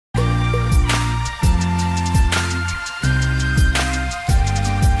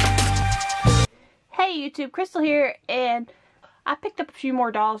YouTube, Crystal here, and I picked up a few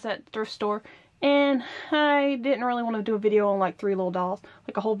more dolls at the thrift store, and I didn't really want to do a video on like 3 little dolls,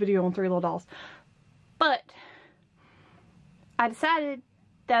 like a whole video on 3 little dolls, but I decided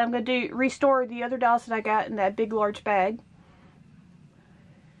that I'm going to restore the other dolls that I got in that big large bag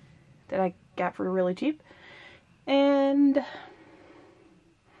that I got for really cheap, and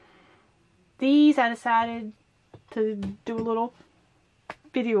these I decided to do a little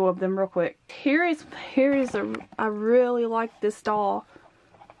video of them real quick. Here is I really like this doll.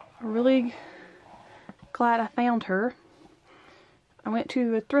 I'm really glad I found her. I went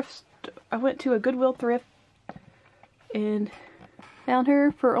to a Goodwill thrift and found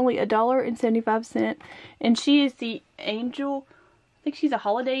her for only $1.75, and she is the angel. I think she's a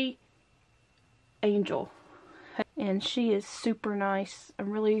holiday angel, and she is super nice.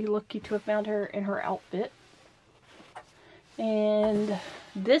 I'm really lucky to have found her in her outfit. And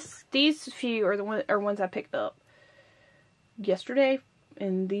these few are ones I picked up yesterday,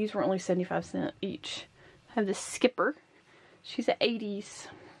 and these were only 75 cents each. I have this Skipper. She's an 80s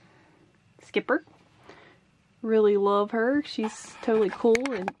Skipper. Really love her. She's totally cool,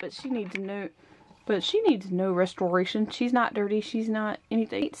 but she needs no restoration. She's not dirty. She's not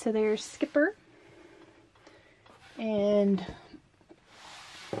anything. So there's Skipper, and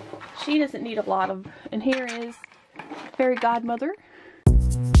she doesn't need a lot of. And here is Fairy Godmother.